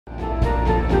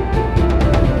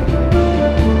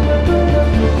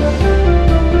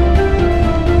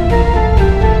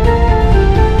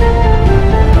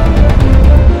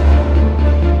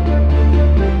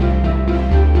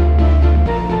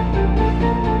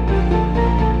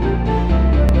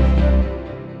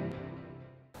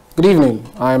Good evening,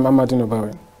 I'm Amadin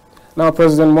Ogbewe. Now,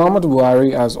 President Muhammadu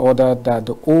Buhari has ordered that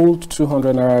the old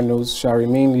 200 Naira notes shall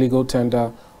remain legal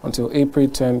tender until April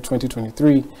 10,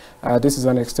 2023. This is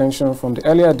an extension from the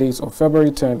earlier dates of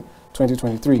February 10,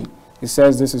 2023. He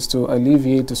says this is to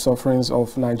alleviate the sufferings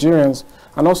of Nigerians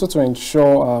and also to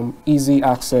ensure easy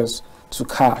access to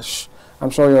cash. I'm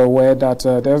sure you're aware that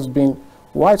there's been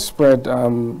widespread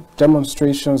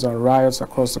demonstrations and riots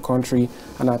across the country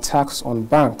and attacks on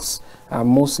banks,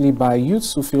 mostly by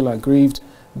youths who feel aggrieved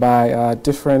by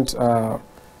different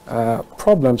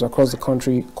problems across the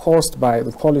country caused by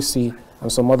the policy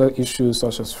and some other issues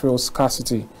such as fuel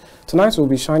scarcity. Tonight we'll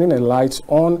be shining a light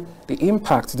on the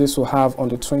impact this will have on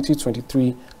the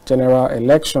 2023 general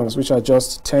elections, which are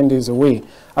just 10 days away.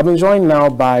 I've been joined now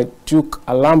by Duke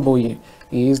Alamboye.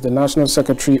 He is the National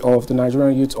Secretary of the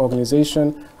Nigerian Youth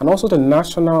Organization and also the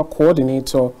National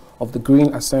Coordinator of the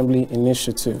Green Assembly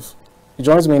Initiative. He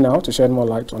joins me now to shed more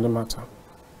light on the matter.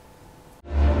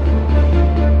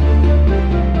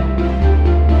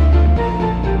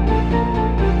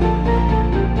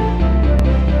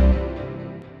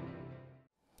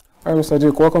 All right, Mr.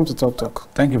 Duke, welcome to Top Talk.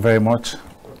 Thank you very much.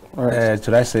 All right.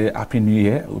 Should I say Happy New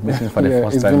Year? We're meeting for the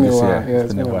first time this year. Yeah,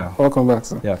 it's been a while. Welcome back,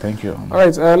 sir. Yeah, thank you. All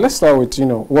right, let's start with,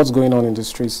 what's going on in the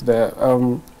streets there.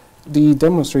 The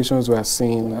demonstrations we are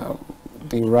seeing,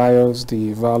 the riots,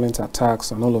 the violent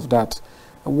attacks and all of that,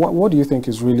 what do you think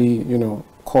is really,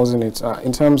 causing it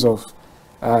in terms of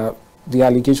the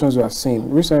allegations we are seeing?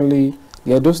 Recently,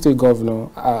 the Edo State governor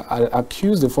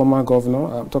accused the former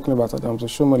governor, I'm talking about Amadin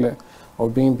Ogbewe,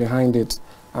 of being behind it.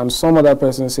 And some other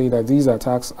persons say that these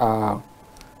attacks are,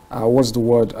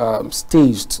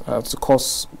 staged to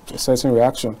cause a certain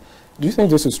reaction. Do you think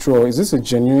this is true, or is this a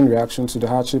genuine reaction to the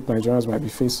hardship Nigerians might be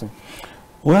facing?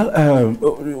 Well,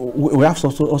 we have to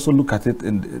also look at it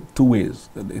in two ways.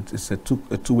 It's a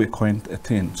two-way coin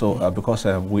thing. So because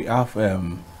we have a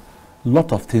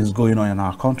lot of things going on in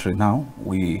our country now,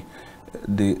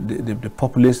 the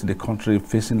populace in the country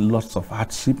facing lots of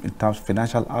hardship in terms of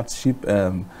financial hardship,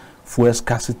 fuel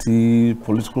scarcity,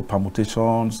 political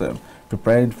permutations,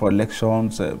 preparing for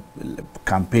elections,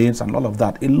 campaigns, and all of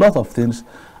that. A lot of things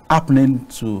happening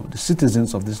to the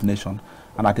citizens of this nation.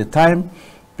 And at the time,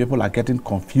 people are getting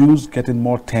confused, getting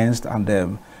more tensed, and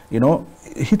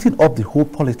hitting up the whole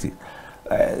polity.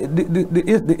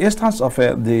 The instance of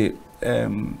the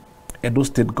Edo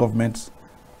State government's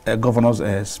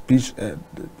governor's speech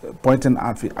pointing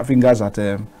fingers at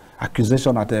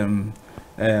accusation at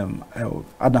Amadin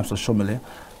Ogbewe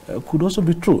could also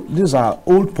be true. These are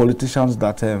old politicians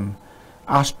that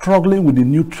are struggling with the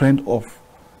new trend of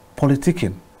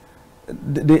politicking.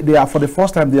 They are, for the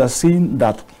first time, they are seeing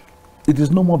that it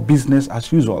is no more business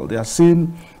as usual. They are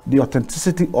seeing the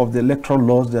authenticity of the electoral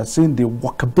laws. They are seeing the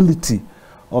workability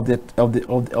of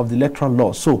the electoral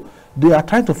laws. So they are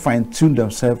trying to fine-tune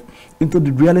themselves into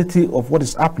the reality of what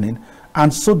is happening,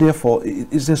 and so therefore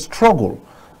it's a struggle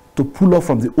to pull off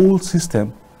from the old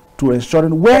system to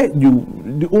ensuring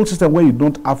the old system where you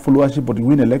don't have followership but you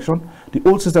win election, the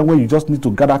old system where you just need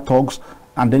to gather thugs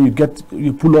and then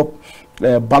you pull up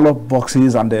ballot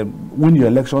boxes and then win your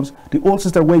elections, the old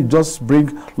system where you just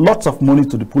bring lots of money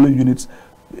to the polling units,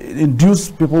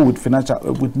 induce people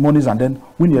with monies and then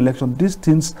win your election. These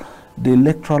things, the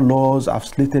electoral laws have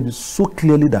slated it so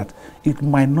clearly that it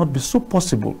might not be so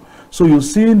possible. So you're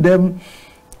seeing them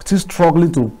still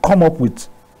struggling to come up with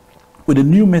a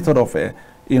new method of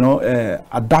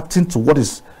adapting to what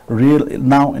is real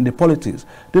now in the politics.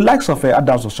 The likes of Amadin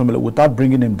Ogbewe, without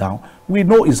bringing him down, we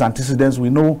know his antecedents, we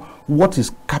know what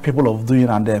he's capable of doing,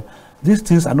 and these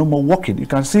things are no more working. You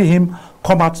can see him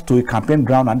come out to a campaign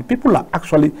ground and people are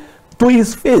actually to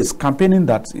his face campaigning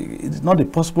that it's not a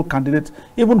possible candidate,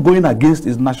 even going against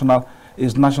his national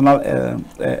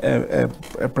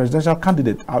presidential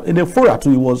candidate. In the fora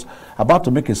too, he was about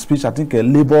to make a speech, I think a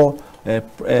Labour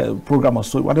program or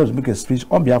so, he wanted to make a speech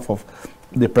on behalf of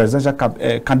the presidential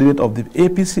candidate of the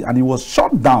APC, and he was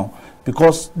shut down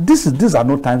because these are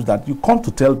no times that you come to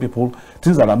tell people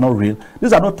things that are not real.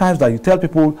 These are no times that you tell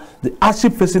people the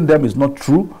hardship facing them is not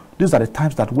true. These are the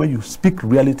times that when you speak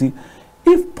reality,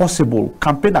 if possible,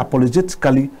 campaign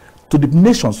apologetically to the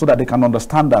nation so that they can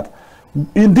understand that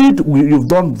indeed you've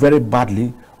done very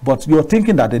badly, but you're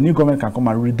thinking that the new government can come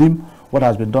and redeem what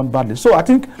has been done badly. So I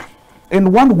think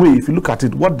in one way, if you look at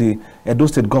it, what the Edo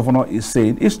State governor is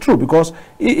saying is true, because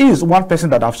he is one person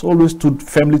that has always stood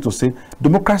firmly to say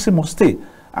democracy must stay.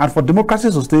 And for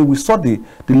democracy to stay, we saw the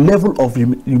level of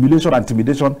humiliation and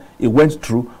intimidation he went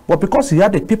through. But because he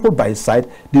had the people by his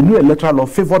side, the new electoral law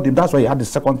favored him. That's why he had the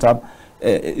second term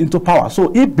into power.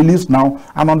 So he believes now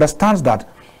and understands that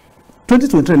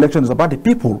 2023 election is about the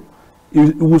people.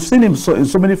 We've seen him in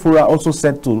so many fora also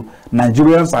said to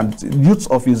Nigerians and youths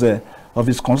of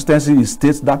his constituency, his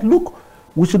states, that look,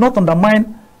 we should not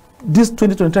undermine this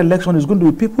 2023 election. Is going to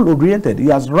be people oriented. He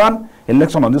has run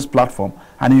election on this platform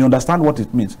and he understands what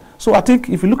it means. So I think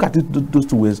if you look at it those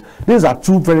two ways, these are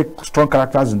two very strong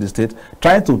characters in the state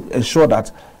trying to ensure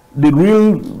that the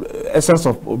real essence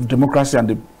of democracy and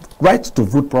the right to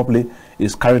vote properly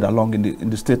is carried along in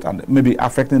the state and maybe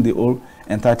affecting the whole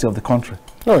entirety of the country.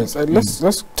 No,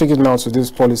 let's take it now to this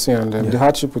policy and the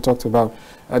hardship we talked about.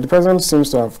 The president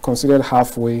seems to have considered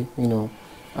halfway,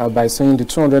 by saying the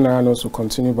 200 naira notes will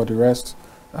continue, but the rest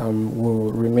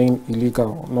will remain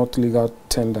illegal, not legal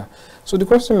tender. So the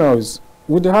question now is,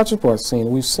 with the hardship we're seeing,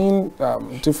 we've seen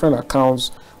different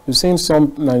accounts. We've seen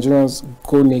some Nigerians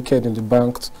go naked in the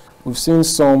banks. We've seen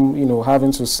some,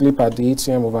 having to sleep at the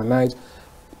ATM overnight.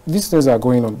 These things are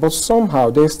going on, but somehow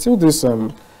there's still this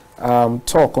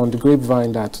talk on the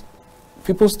grapevine that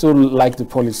people still like the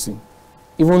policy,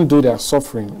 even though they are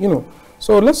suffering.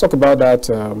 So let's talk about that.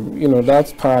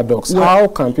 That paradox. Well, how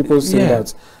can people say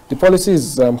that the policy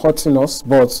is hurting us,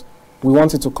 but we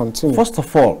want it to continue? First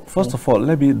of all,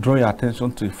 let me draw your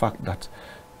attention to the fact that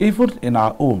even in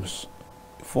our homes,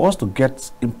 for us to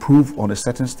get improved on a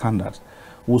certain standard,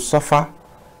 we'll suffer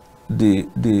the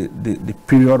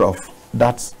period of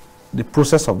that, the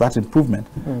process of that improvement.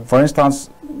 For instance,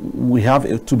 we have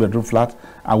a 2-bedroom flat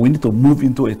and we need to move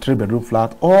into a 3-bedroom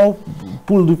flat, or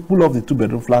pull off the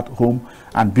 2-bedroom flat home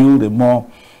and build a more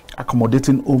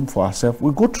accommodating home for ourselves.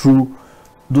 We go through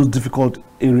those difficult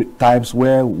times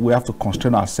where we have to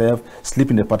constrain ourselves,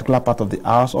 sleep in a particular part of the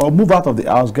house, or move out of the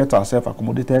house, get ourselves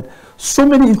accommodated. So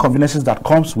many inconveniences that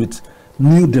comes with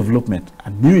new development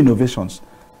and new innovations.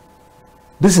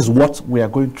 This is what we are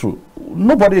going through.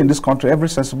 Nobody in this country, every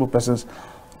sensible person,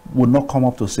 would not come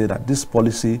up to say that this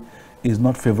policy is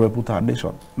not favorable to our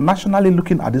nation. Nationally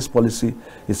looking at this policy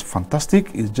is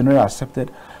fantastic, is generally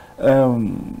accepted,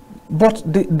 but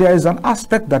there is an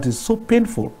aspect that is so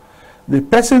painful. The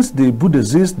persons, the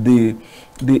Buddhists, the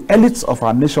elites of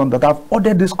our nation that have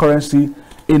ordered this currency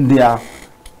in their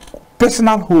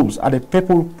personal homes are the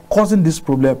people causing this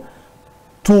problem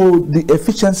to the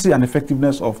efficiency and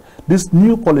effectiveness of this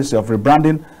new policy of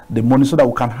rebranding the money so that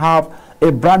we can have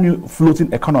a brand new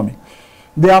floating economy.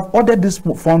 They have ordered these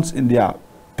funds in their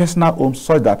personal homes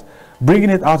so that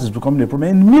bringing it out is becoming a problem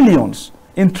in millions,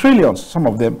 in trillions, some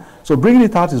of them. So bringing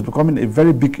it out is becoming a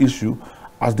very big issue,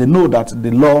 as they know that the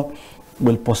law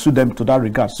will pursue them to that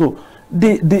regard. So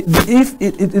if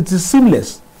it is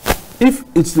seamless, if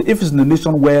it's in a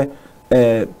nation where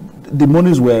the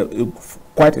monies were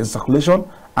quite in circulation,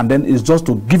 and then it's just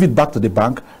to give it back to the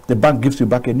bank gives you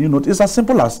back a new note. It's as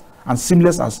simple as and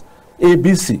seamless as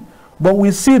ABC. But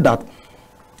we see that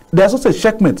there's also a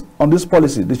checkmate on this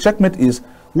policy. The checkmate is,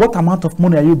 what amount of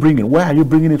money are you bringing? Where are you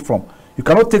bringing it from? You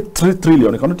cannot take 3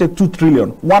 trillion, you cannot take 2 trillion,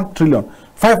 1 trillion,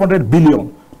 500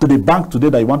 billion to the bank today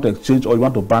that you want to exchange or you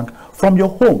want to bank from your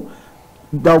home.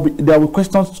 There will be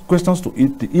questions to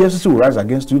it. The EFCC will rise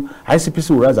against you, ICPC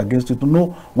will rise against you to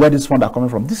know where these funds are coming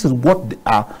from. This is what they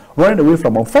are running away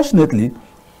from. Unfortunately,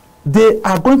 they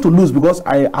are going to lose, because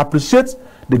I appreciate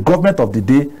the government of the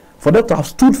day for them to have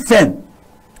stood firm.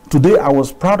 Today, I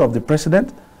was proud of the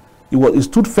president. He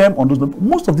stood firm on those.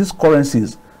 Most of these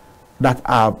currencies that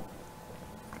are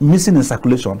missing in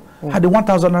circulation had the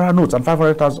 1,000 naira notes and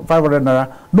 500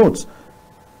 naira notes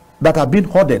that are being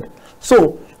hoarded.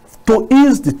 So, to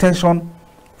ease the tension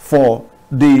for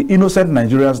the innocent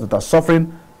Nigerians that are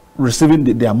suffering, receiving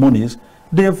their monies,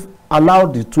 they've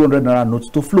allowed the 200 naira notes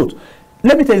to float.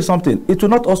 Let me tell you something. It will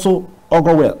not also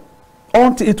augur well.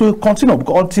 Until it will continue,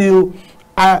 until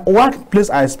one place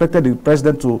I expected the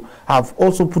president to have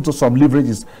also put some leverage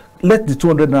is let the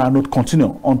 200 naira note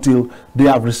continue until they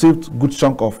have received good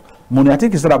chunk of money. I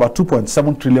think he said about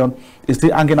 2.7 trillion is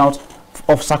still hanging out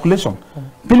of circulation.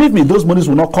 Believe me, those monies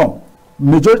will not come.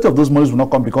 Majority of those monies will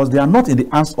not come because they are not in the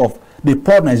hands of the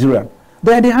poor Nigerian.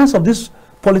 They are in the hands of these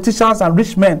politicians and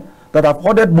rich men that have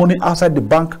hoarded money outside the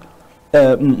bank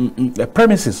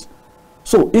premises.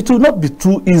 So it will not be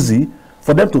too easy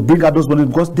for them to bring out those monies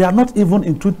because they are not even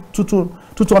in 200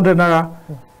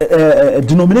 naira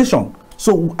denomination.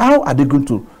 So how are they going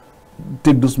to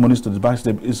take those monies to the bank?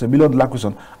 It's a million-dollar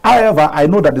question. However, I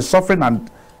know that the suffering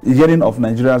and yearning of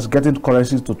Nigerians getting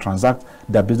currencies to transact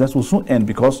their business will soon end,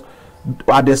 because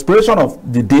at the expiration of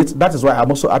the date, that is why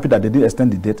I'm also happy that they did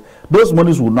extend the date, those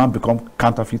monies will now become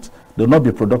counterfeit. They will not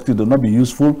be productive, they will not be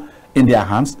useful in their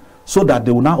hands, so that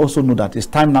they will now also know that it's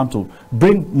time now to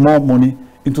bring more money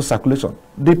into circulation.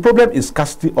 The problem is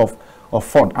scarcity of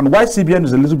fund, and why CBN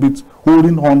is a little bit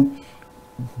holding on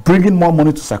bringing more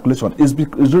money to circulation is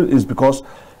because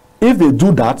if they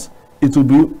do that, it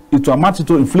will amount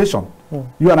to inflation.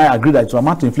 You and I agree that it will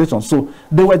amount to inflation. So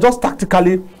they were just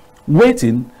tactically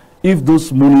waiting. If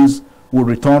those monies will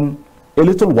return a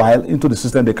little while into the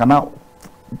system, they can now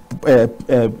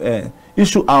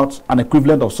issue out an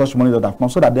equivalent of such money that have come,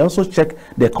 so that they also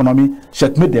checkmate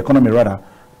the economy rather,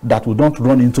 that we don't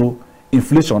run into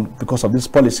inflation because of this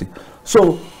policy.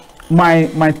 So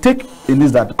my take in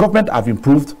is that government have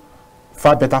improved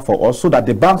far better for us, so that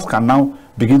the banks can now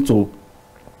begin to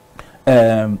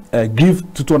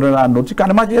give 200 notes. You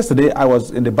can imagine yesterday I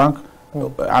was in the bank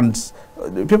and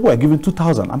people were giving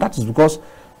 2,000, and that is because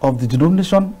of the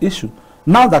denomination issue.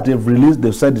 Now that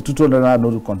they've said the 200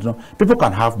 note will continue, people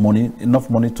can have money, enough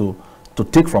money to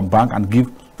take from bank and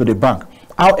give to the bank.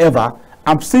 However,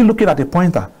 I'm still looking at a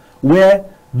pointer where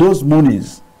those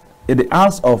monies in the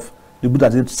hands of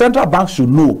the central bank should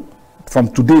know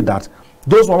from today that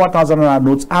those 1,000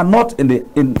 notes are not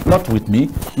not with me,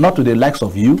 not with the likes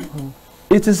of you.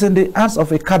 It is in the hands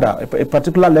of a cadre, a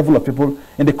particular level of people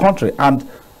in the country. And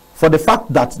for the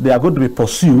fact that they are going to be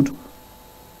pursued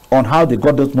on how they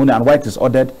got those money and why it is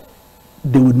ordered,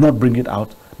 they will not bring it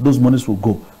out. Those monies will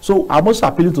go. So I'm also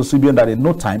appealing to CBN that in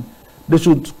no time they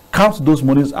should count those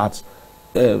monies as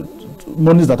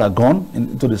monies that are gone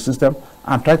into the system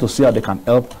and try to see how they can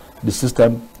help the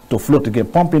system to float again,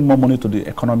 pump in more money to the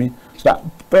economy, so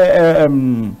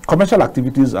that commercial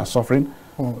activities are suffering.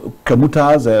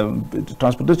 Commuters,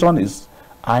 transportation is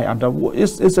high, and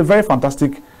it's a very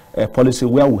fantastic policy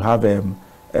where we have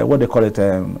what they call it,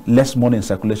 less money in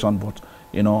circulation, but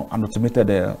an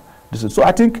automated so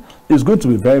I think it's going to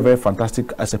be very, very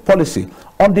fantastic as a policy.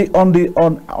 On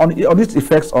its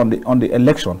effects on the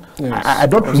election. Yes. I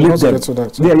don't relate them.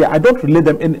 I don't relate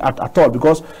them at all,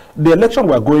 because the election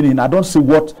we're going in, I don't see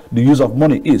what the use of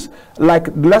money is.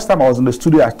 Like the last time I was in the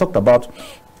studio, I talked about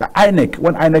the INEC.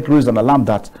 When INEC raised an alarm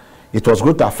that it was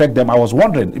going to affect them, I was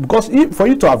wondering, because for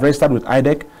you to have registered with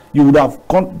INEC, you would have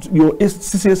your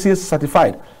CCSC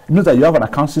certified. It means that you have an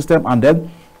account system, and then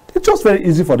it's just very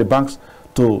easy for the banks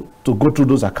to go through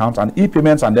those accounts and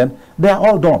e-payments, and then they are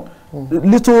all done.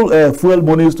 Little fuel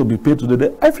monies to be paid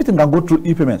today, everything can go through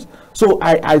e-payments. So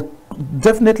I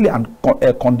definitely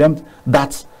condemned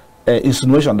that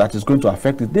insinuation that is going to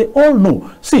affect it. They all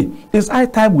know. See, it's high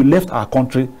time we left our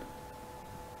country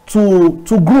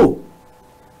to grow.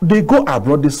 They go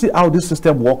abroad, they see how this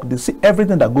system works, they see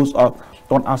everything that goes on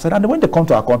outside, and when they come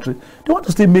to our country, they want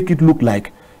to still make it look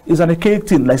like it's an archaic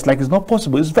thing, like it's not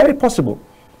possible. It's very possible.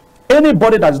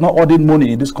 Anybody that is not hoarding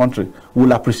money in this country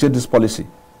will appreciate this policy.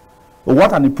 We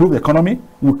want an improved economy.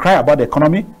 We cry about the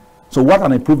economy. So what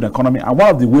an improved economy? And one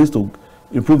of the ways to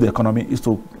improve the economy is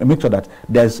to make sure that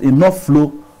there is enough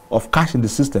flow of cash in the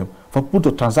system for people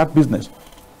to transact business.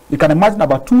 You can imagine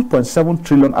about 2.7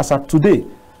 trillion as of today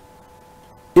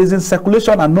is in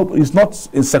circulation, and is not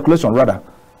in circulation, rather.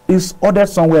 It's ordered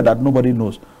somewhere that nobody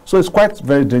knows. So it's quite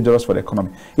very dangerous for the economy.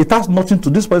 It has nothing to,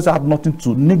 this policy has nothing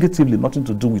to, negatively, nothing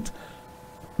to do with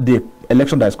the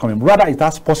election that is coming. Rather, it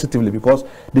has positively, because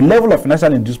the level of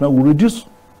financial inducement will reduce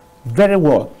very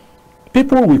well.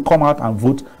 People will come out and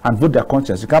vote their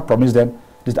conscience. You can't promise them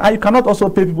this. And you cannot also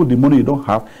pay people the money you don't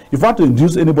have. If you want to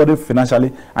induce anybody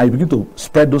financially and you begin to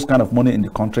spread those kind of money in the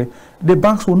country, the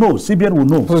banks will know, CBN will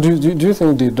know. So do you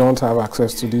think they don't have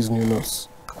access to these new notes?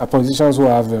 Are politicians who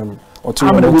have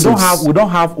I mean, we don't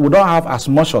have as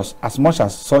much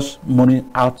as such money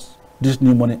out, this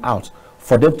new money out,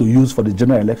 for them to use for the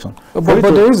general election. But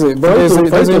there's a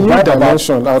new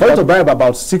dimension. For you to buy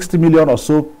about 60 million or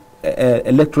so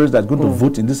electorates that's going to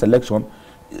vote in this election,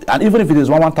 and even if it is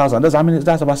 1,000,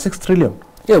 that's about 6 trillion.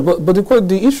 Yeah, but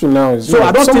the issue now is. So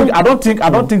I don't think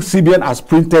CBN has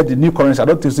printed the new currency. I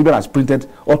don't think CBN has printed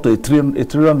up to a trillion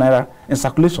naira in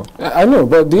circulation. I know,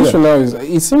 but the issue now is,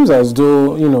 it seems as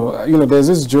though there's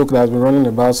this joke that's been running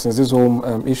about since this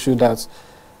whole issue that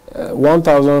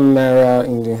 1,000 naira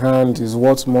in the hand is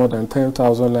worth more than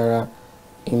 10,000 naira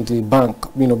in the bank.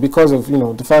 Because of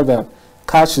the fact that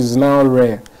cash is now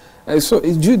rare. So do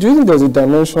you think there's a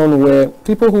dimension where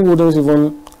people who wouldn't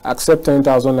even accept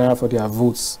 10,000 naira for their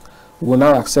votes will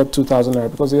now accept 2,000 naira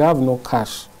because they have no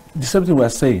cash? The same thing we're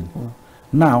saying.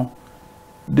 Now,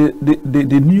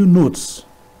 the new notes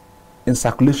in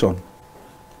circulation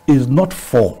is not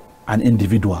for an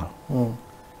individual.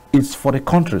 It's for the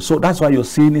country. So that's why you're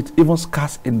seeing it even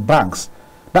scarce in banks.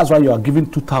 That's why you are giving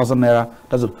 2,000 naira.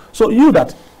 So you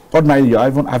that ordinarily you are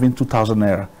even having 2,000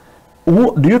 naira,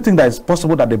 do you think that it's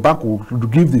possible that the bank will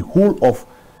give the whole of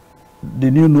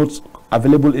the new notes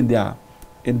available in their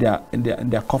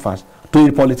coffers to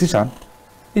a politician?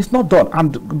 It's not done.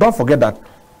 And don't forget that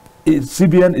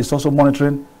CBN is also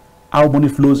monitoring how money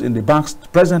flows in the banks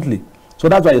presently. So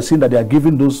that's why you're seeing that they are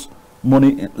giving those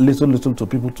money little to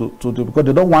people to do, because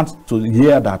they don't want to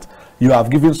hear that you have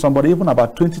given somebody even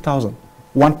about 20,000,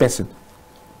 one person.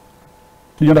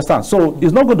 Do you understand? So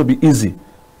it's not going to be easy,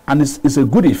 and it's a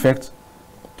good effect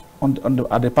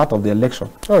at the part of the election.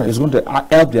 Right. It's going to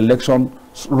help the election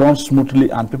run smoothly,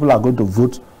 and people are going to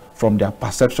vote from their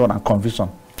perception and conviction.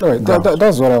 All right,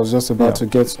 that's what I was just about to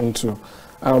get into.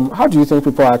 How do you think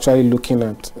people are actually looking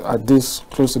at this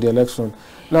close to the election?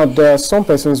 Now, there are some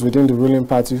persons within the ruling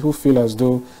party who feel as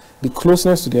though the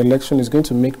closeness to the election is going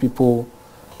to make people,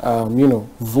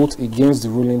 vote against the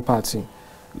ruling party.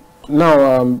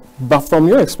 Now, but from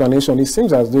your explanation, it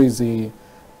seems as though it's a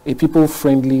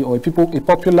people-friendly or a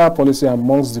popular policy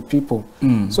amongst the people.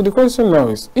 So the question now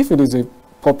is, if it is a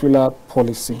popular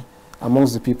policy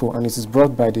amongst the people and it is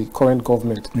brought by the current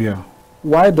government,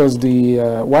 why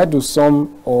do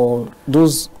some or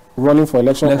those running for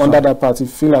election under that party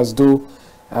feel as though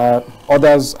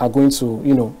others are going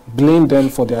to, blame them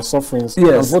for their sufferings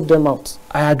and vote them out?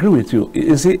 I agree with you.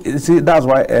 You see, that's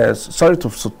why, sorry to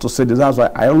say this, that's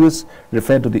why I always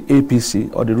refer to the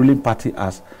APC or the ruling party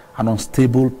as an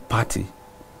unstable party.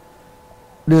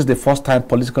 This is the first time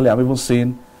politically I'm even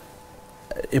seeing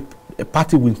a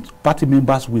party with party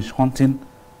members witch hunting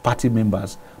party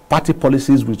members, party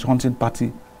policies witch hunting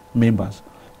party members.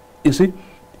 You see,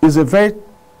 it's a very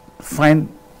fine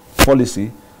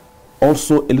policy,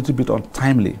 also a little bit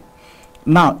untimely.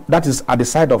 Now, that is at the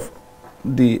side of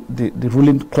the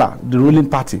ruling class, the ruling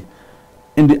party.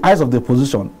 In the eyes of the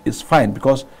opposition, it's fine,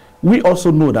 because we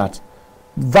also know that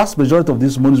vast majority of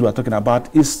these monies we are talking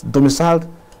about is domiciled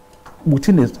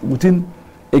within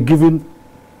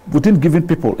given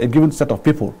people, a given set of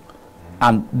people,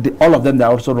 and all of them, they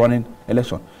are also running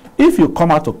election. If you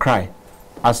come out to cry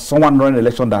as someone running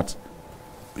election that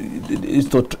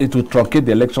it will truncate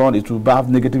the election, it will have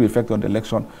negative effect on the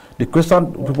election, the question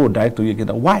people will direct to you again,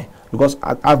 why? Because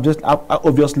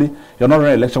obviously you're not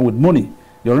running election with money.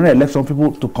 You're running election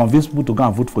to convince people to go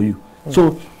and vote for you.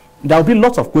 So there will be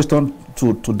lots of questions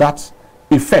to that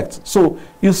effect. So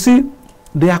you see,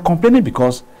 they are complaining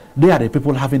because they are the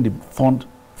people having the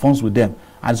funds with them.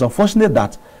 And it's unfortunate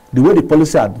that the way the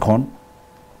policy had gone,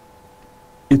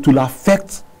 it will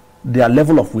affect their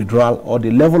level of withdrawal or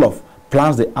the level of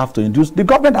plans they have to induce. The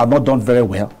government have not done very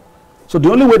well. So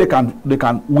the only way they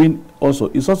can win also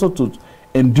is also to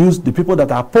induce the people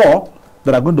that are poor,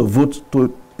 that are going to vote,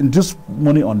 to induce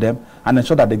money on them and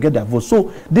ensure that they get their vote.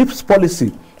 So this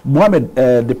policy, Mohammed,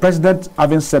 the president,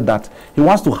 having said that he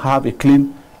wants to have a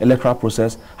clean electoral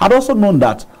process, had also known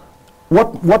that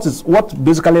what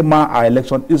basically mar our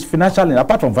election is financial,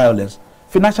 apart from violence,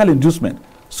 financial inducement.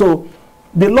 So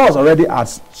the laws already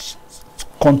have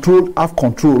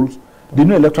controls. The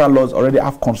new electoral laws already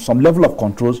have some level of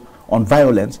controls on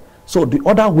violence. So the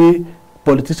other way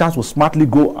politicians will smartly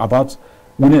go about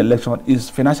winning election is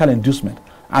financial inducement.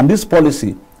 And this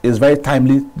policy is very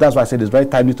timely. That's why I said it's very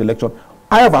timely to election.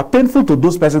 However, painful to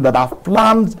those persons that have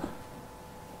planned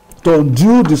to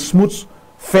do the smooth,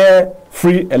 fair,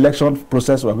 free election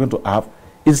process we're going to have.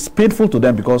 It's painful to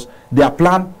them because their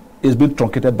plan is being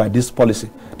truncated by this policy.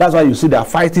 That's why you see they are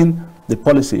fighting the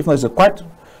policy. If not, it's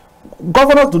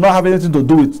governors do not have anything to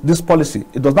do with this policy.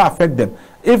 It does not affect them.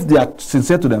 If they are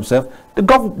sincere to themselves, the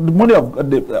money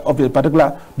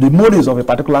the monies of a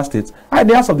particular state are in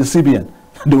the hands of the CBN.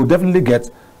 They will definitely get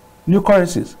new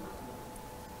currencies.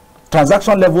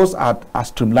 Transaction levels are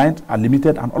streamlined and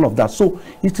limited and all of that. So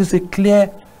it is a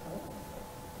clear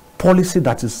policy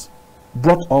that is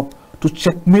brought up to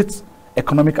checkmate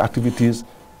economic activities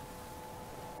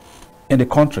in the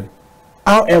country.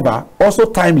 However,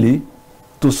 also timely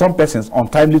to some persons,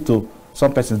 untimely to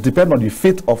some persons, depend on the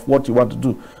fate of what you want to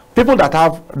do. People that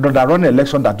run an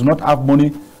election that do not have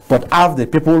money but have the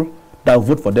people that will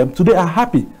vote for them today are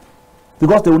happy,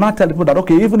 because they will not tell people that,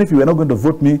 okay, even if you were not going to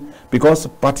vote me because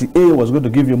party A was going to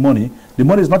give you money, the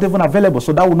money is not even available,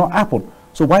 so that will not happen.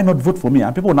 So why not vote for me?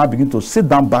 And people will now begin to sit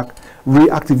down back,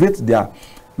 reactivate their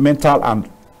mental and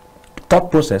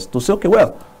thought process to say, okay,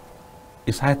 well,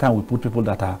 it's high time we put people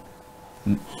that are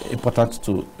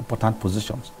important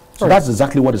positions. So that's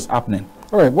exactly what is happening.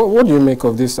 All right. What do you make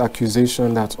of this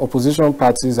accusation that opposition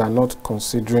parties are not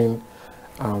considering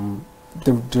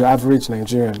the average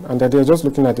Nigerian, and that they're just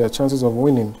looking at their chances of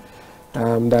winning?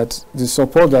 That the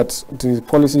support that the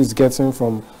policy is getting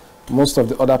from most of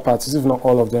the other parties, if not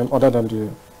all of them, other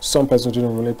than some persons in the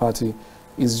ruling party,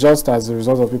 is just as a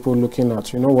result of people looking at,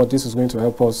 this is going to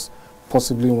help us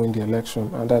possibly win the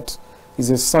election. And that is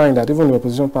a sign that even the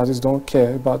opposition parties don't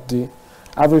care about the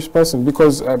average person,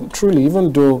 because truly,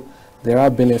 even though there are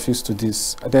benefits to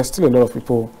this. There's still a lot of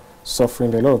people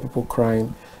suffering, there are a lot of people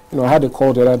crying. You know, I had a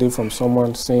call the other day from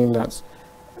someone saying that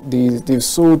they've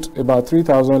sold about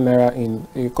 3,000 naira in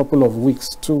a couple of weeks,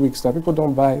 2 weeks, that people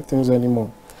don't buy things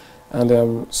anymore.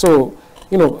 And so,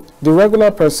 you know, the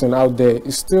regular person out there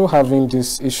is still having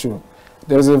this issue.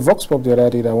 There's a vox pop the other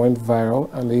day that went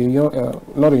viral, and a young,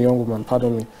 not a young woman,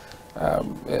 pardon me,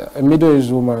 a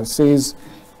middle-aged woman says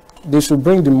they should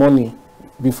bring the money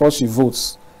before she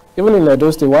votes. Even in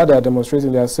Edo State, while they are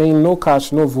demonstrating, they are saying no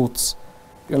cash, no votes.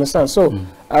 You understand? So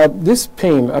this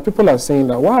pain, people are saying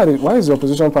that why is the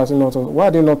opposition party not? Why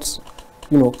are they not,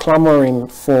 you know, clamoring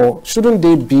for? Shouldn't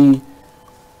they be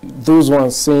those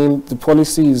ones saying the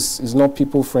policy is not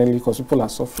people friendly because people are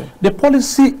suffering? The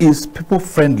policy is people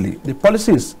friendly. The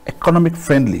policy is economic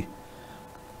friendly.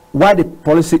 Why the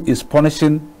policy is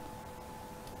punishing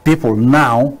people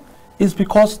now is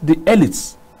because the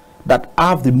elites that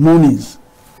have the monies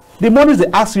they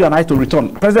ask you and I to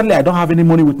return. Presently, I don't have any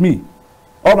money with me.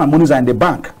 All my monies are in the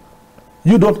bank.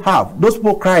 You don't have. Those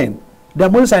people crying,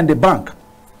 their monies are in the bank.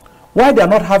 Why they are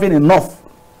not having enough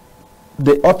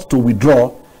they ought to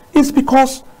withdraw is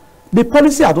because the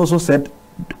policy has also said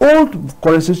old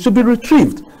currencies should be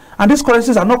retrieved, and these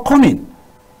currencies are not coming.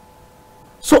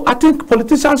 So I think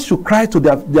politicians should cry to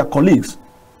their colleagues.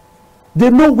 They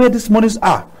know where these monies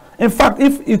are. In fact,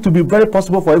 if it would be very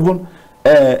possible for even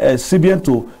CBN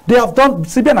to, they have done,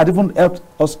 CBN had even helped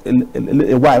us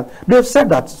a while. They have said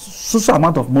that such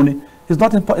amount of money is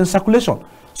not in circulation.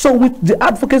 So the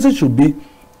advocacy should be,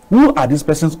 who are these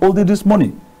persons holding this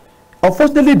money?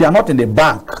 Unfortunately, they are not in the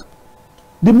bank.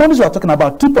 The monies we are talking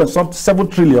about,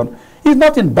 2.7 trillion, is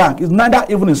not in bank. It's neither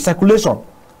even in circulation.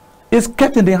 It's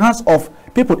kept in the hands of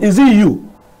people. Is it you?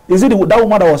 Is it that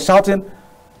woman that was shouting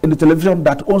in the television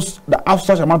that owns the have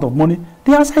such amount of money?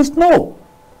 The answer is no.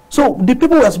 So the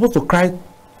people who are supposed to cry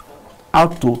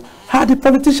out to are the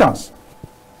politicians.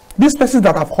 These persons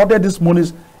that have hoarded these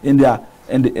monies in their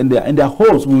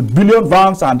holes with billion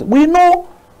vans, and we know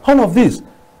all of this.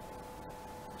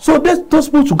 So those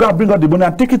people should go and bring out the money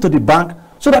and take it to the bank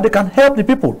so that they can help the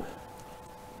people.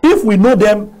 If we know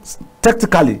them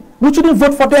tactically, we shouldn't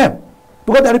vote for them,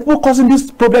 because there are people causing this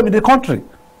problem in the country.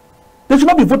 They should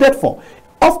not be voted for.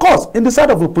 Of course, in the side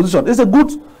of opposition, it's a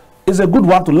good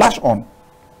one to lash on.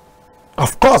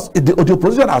 Of course, if the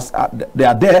opposition they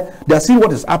are there, they are seeing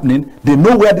what is happening, they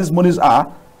know where these monies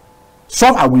are.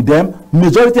 Some are with them,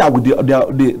 majority are with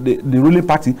the ruling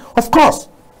party. Of course,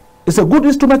 it's a good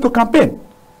instrument to campaign.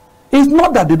 It's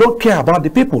not that they don't care about the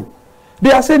people.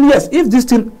 They are saying, yes, if this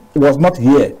thing was not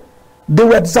here, they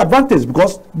were disadvantaged,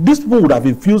 because these people would have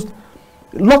infused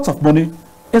lots of money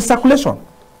in circulation.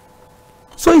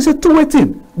 So it's a two-way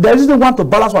thing. There isn't one to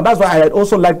balance one. That's why I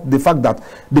also like the fact that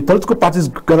the political parties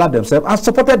gathered themselves and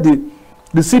supported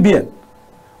the CBN.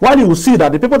 While you will see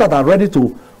that the people that are ready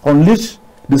to unleash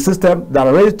the system, that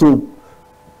are ready to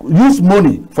use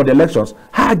money for the elections,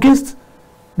 are against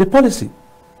the policy.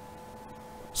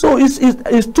 So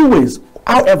it's two ways.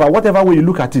 However, whatever way you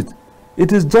look at it,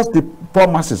 it is just the poor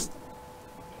masses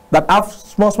that have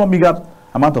small meager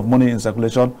amount of money in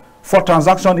circulation for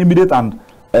transaction, immediate and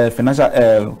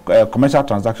financial commercial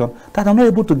transaction, that are not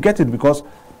able to get it, because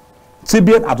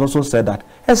CBN has also said that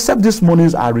except these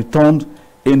monies are returned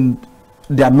in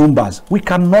their numbers, we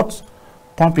cannot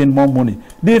pump in more money.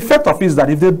 The effect of it is that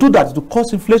if they do that, it will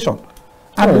cause inflation,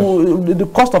 and the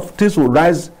cost of things will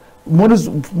rise.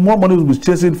 More money will be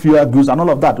chasing fewer goods and all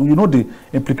of that. You know the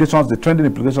implications, the trending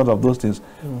implications of those things,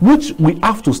 which we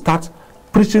have to start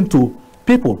preaching to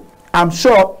people. I'm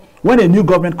sure when a new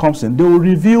government comes in, they will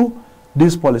review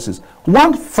these policies.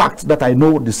 One fact that I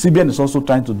know the CBN is also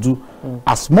trying to do,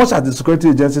 as much as the security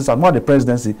agencies and not the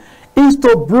presidency, is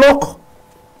to block,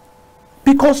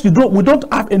 because we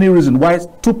don't have any reason why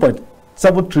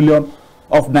 2.7 trillion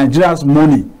of Nigeria's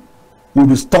money will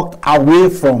be stocked away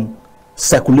from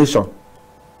circulation,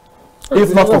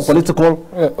 if not for political.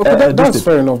 Okay, that's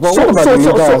fair enough. But what about the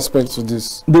legal aspect to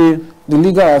this? The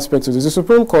legal aspect to this. The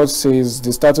Supreme Court says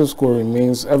the status quo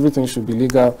remains. Everything should be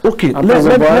legal. Okay,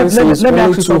 let me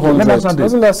ask you something.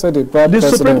 Doesn't that set a bad precedent?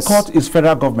 The Supreme Court is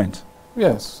federal government.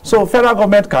 Yes. So federal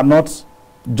government cannot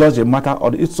judge a matter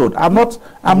on its own. I'm not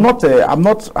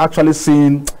actually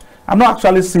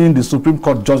seeing the Supreme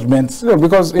Court judgments. No,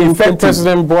 because in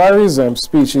President Buhari's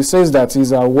speech, he says that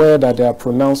he's aware that there are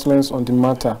pronouncements on the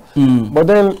matter. But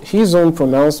then his own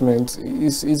pronouncement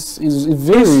is it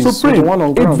varies. It's supreme.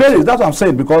 It varies. That's what I'm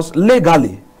saying, because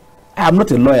legally, I'm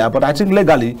not a lawyer, but I think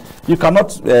legally you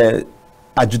cannot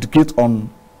adjudicate on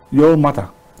your own matter.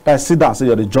 Like sit down and say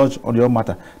you're the judge on your own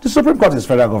matter. The Supreme Court is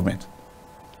federal government.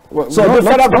 Well, so the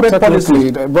federal government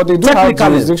policy, but they do have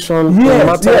jurisdiction.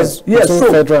 Yes.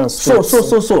 So, federal and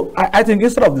states. So I think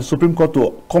instead of the Supreme Court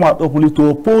to come out openly to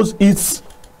oppose its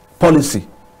policy,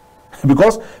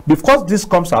 because this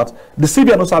comes out, the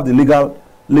CBN also have the legal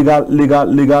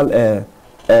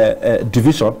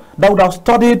division that would have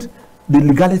studied the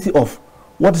legality of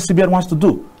what the CBN wants to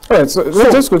do. All right, so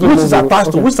which is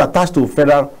attached to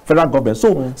federal government.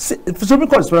 So Supreme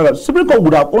Court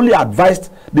would have only advised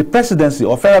the presidency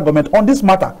or federal government on this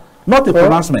matter, not a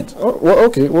pronouncement.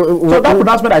 Okay. So that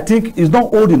pronouncement, I think, is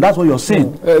not holding. That's what you're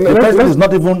saying. The president is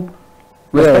not even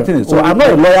respecting it. So I'm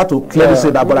not a lawyer to clearly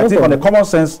say that, but I think on a common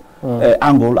sense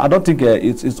angle, I don't think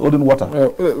it's holding water.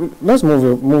 Let's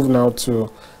move now to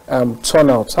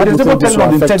turnout. It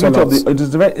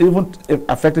is even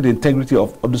affected the integrity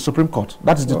of the Supreme Court.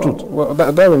 That is the truth. Well,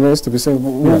 that remains to be seen.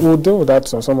 We'll deal with that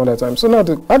some other time. So now,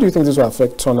 how do you think this will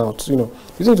affect turnout? Do you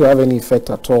think it will have any effect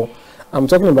at all? I'm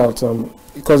talking about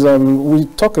because we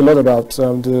talk a lot about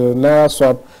the Naira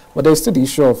swap, but there's still the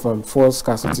issue of fuel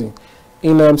scarcity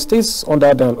in states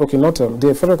under not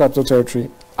the Federal Capital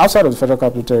Territory. Outside of the Federal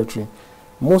Capital Territory,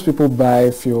 most people buy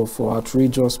fuel for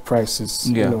outrageous prices.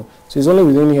 So it's only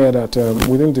within here that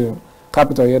within the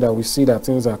capital here that we see that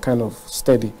things are kind of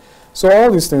steady. So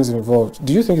all these things involved,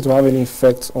 do you think it will have any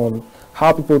effect on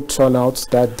how people turn out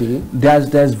that day?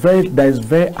 There's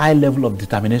very high level of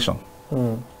determination.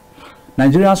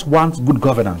 Nigerians want good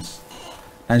governance.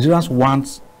 Nigerians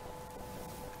want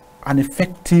an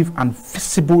effective and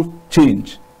feasible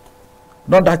change,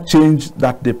 not that change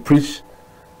that they preach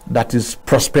that is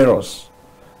prosperous.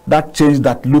 That change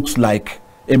that looks like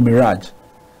a mirage.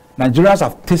 Nigerians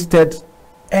have tasted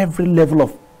every level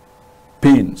of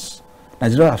pains.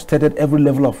 Nigerians have tasted every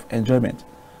level of enjoyment.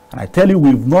 And I tell you,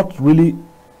 we've not really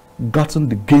gotten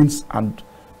the gains and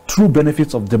true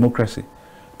benefits of democracy.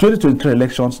 2023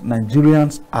 elections,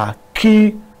 Nigerians are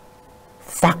key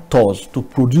factors to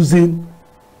producing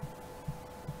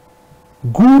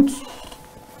good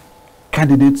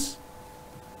candidates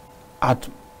at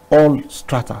all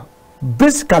strata.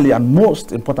 Basically, and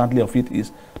most importantly of it,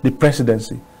 is the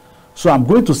presidency. So I'm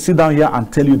going to sit down here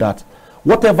and tell you that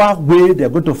whatever way they're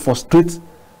going to frustrate,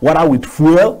 whether with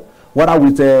fuel, whether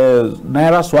with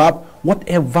Naira swap,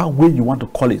 whatever way you want to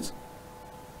call it,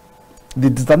 the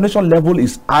determination level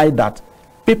is high that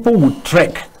people will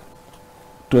trek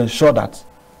to ensure that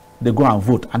they go and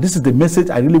vote. And this is the message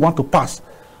I really want to pass.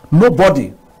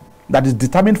 Nobody that is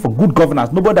determined for good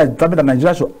governance, nobody that is determined that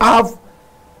Nigeria should have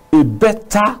a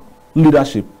better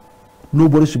leadership,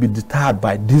 nobody should be deterred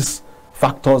by these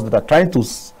factors that are trying to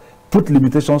put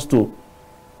limitations to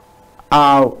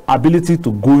our ability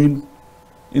to go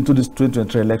into these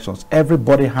 2023 elections.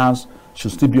 Everybody's hands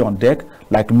should still be on deck.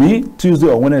 Like me, Tuesday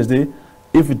or Wednesday,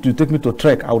 if it will take me to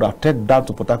trek, I would have trekked down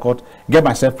to Port Harcourt, get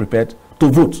myself prepared to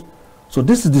vote. So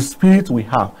this is the spirit we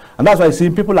have, and that's why I see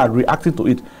people are reacting to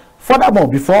it. Furthermore,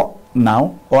 before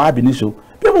now or ab initio,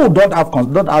 people who don't have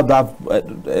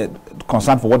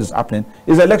concern for what is happening,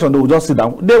 is an election, they will just sit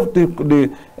down. The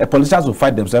politicians will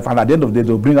fight themselves, and at the end of the day,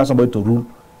 they will bring out somebody to rule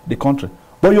the country.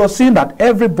 But you're seeing that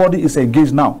everybody is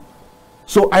engaged now.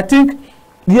 So I think,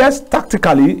 yes,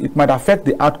 tactically, it might affect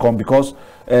the outcome because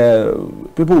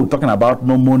people were talking about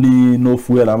no money, no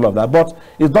fuel, and all of that. But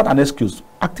it's not an excuse.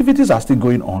 Activities are still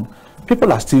going on.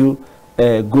 People are still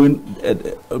going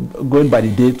by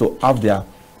the day to have their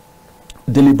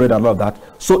daily bread and all of that.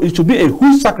 So it should be a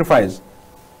huge sacrifice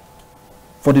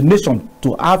for the nation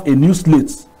to have a new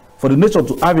slate, for the nation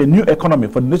to have a new economy,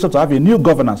 for the nation to have a new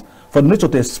governance, for the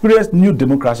nation to experience new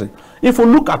democracy. If we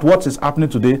look at what is happening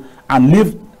today and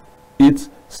leave it,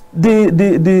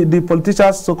 the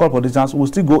politicians, so-called politicians, will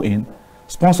still go in,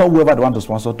 sponsor whoever they want to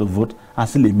sponsor to vote, and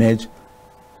still emerge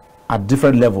at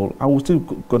different level, and will still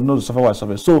continue to suffer what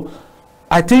suffer. So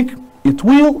I think it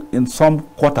will, in some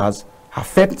quarters,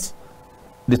 affect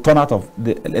the turnout of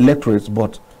the electorates,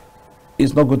 but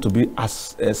it's not going to be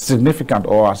as significant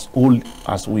or as old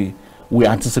as we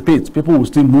anticipate. People will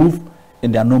still move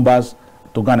in their numbers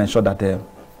to go and ensure that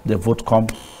the vote come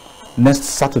next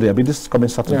Saturday. I mean, this is coming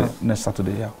Saturday, next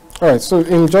Saturday, yeah. All right, so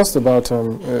in just about a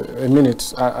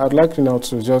minute, I'd like you now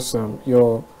to just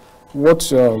the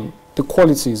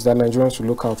qualities that Nigerians should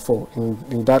look out for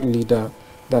in that leader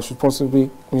that should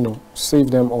possibly, save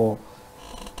them or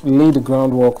lay the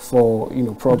groundwork for,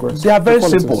 progress. They are very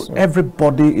simple. Yeah.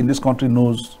 Everybody in this country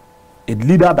knows a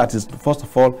leader that is, first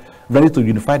of all, ready to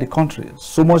unify the country.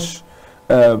 So much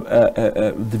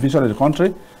division in the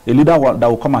country. A leader that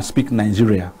will come and speak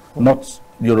Nigeria, not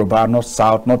Yoruba, not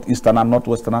South, not Easterner, not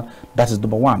Westerner. That is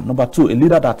number one. Number two, a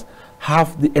leader that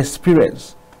have the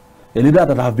experience. A leader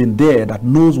that have been there, that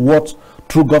knows what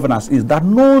true governance is, that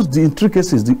knows the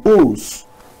intricacies, the holes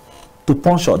to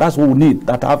puncture. That's what we need,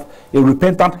 that have a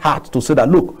repentant heart to say that,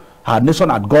 look, our nation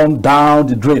had gone down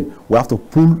the drain. We have to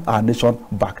pull our nation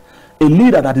back. A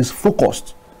leader that is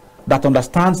focused, that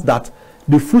understands that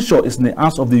the future is in the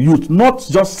hands of the youth, not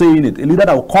just saying it. A leader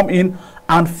that will come in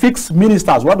and fix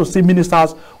ministers. We want to see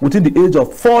ministers within the age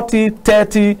of 40,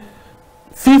 30,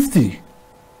 50.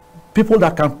 People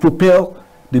that can propel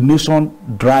the nation,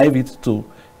 drive it to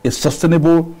a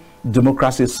sustainable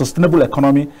democracy, a sustainable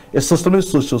economy, a sustainable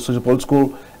socio-political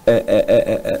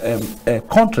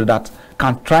country that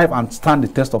can thrive and stand the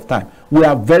test of time. We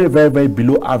are very, very, very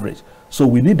below average. So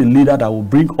we need a leader that will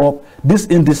bring up these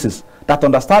indices, that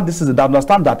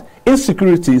understand that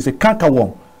insecurity is a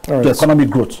cankerworm to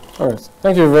economic growth. All right.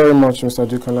 Thank you very much, Mr.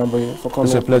 Duke Alamboye, for coming.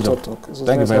 It's a pleasure. Talk.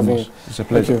 Thank you very much. It's a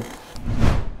pleasure. Thank you.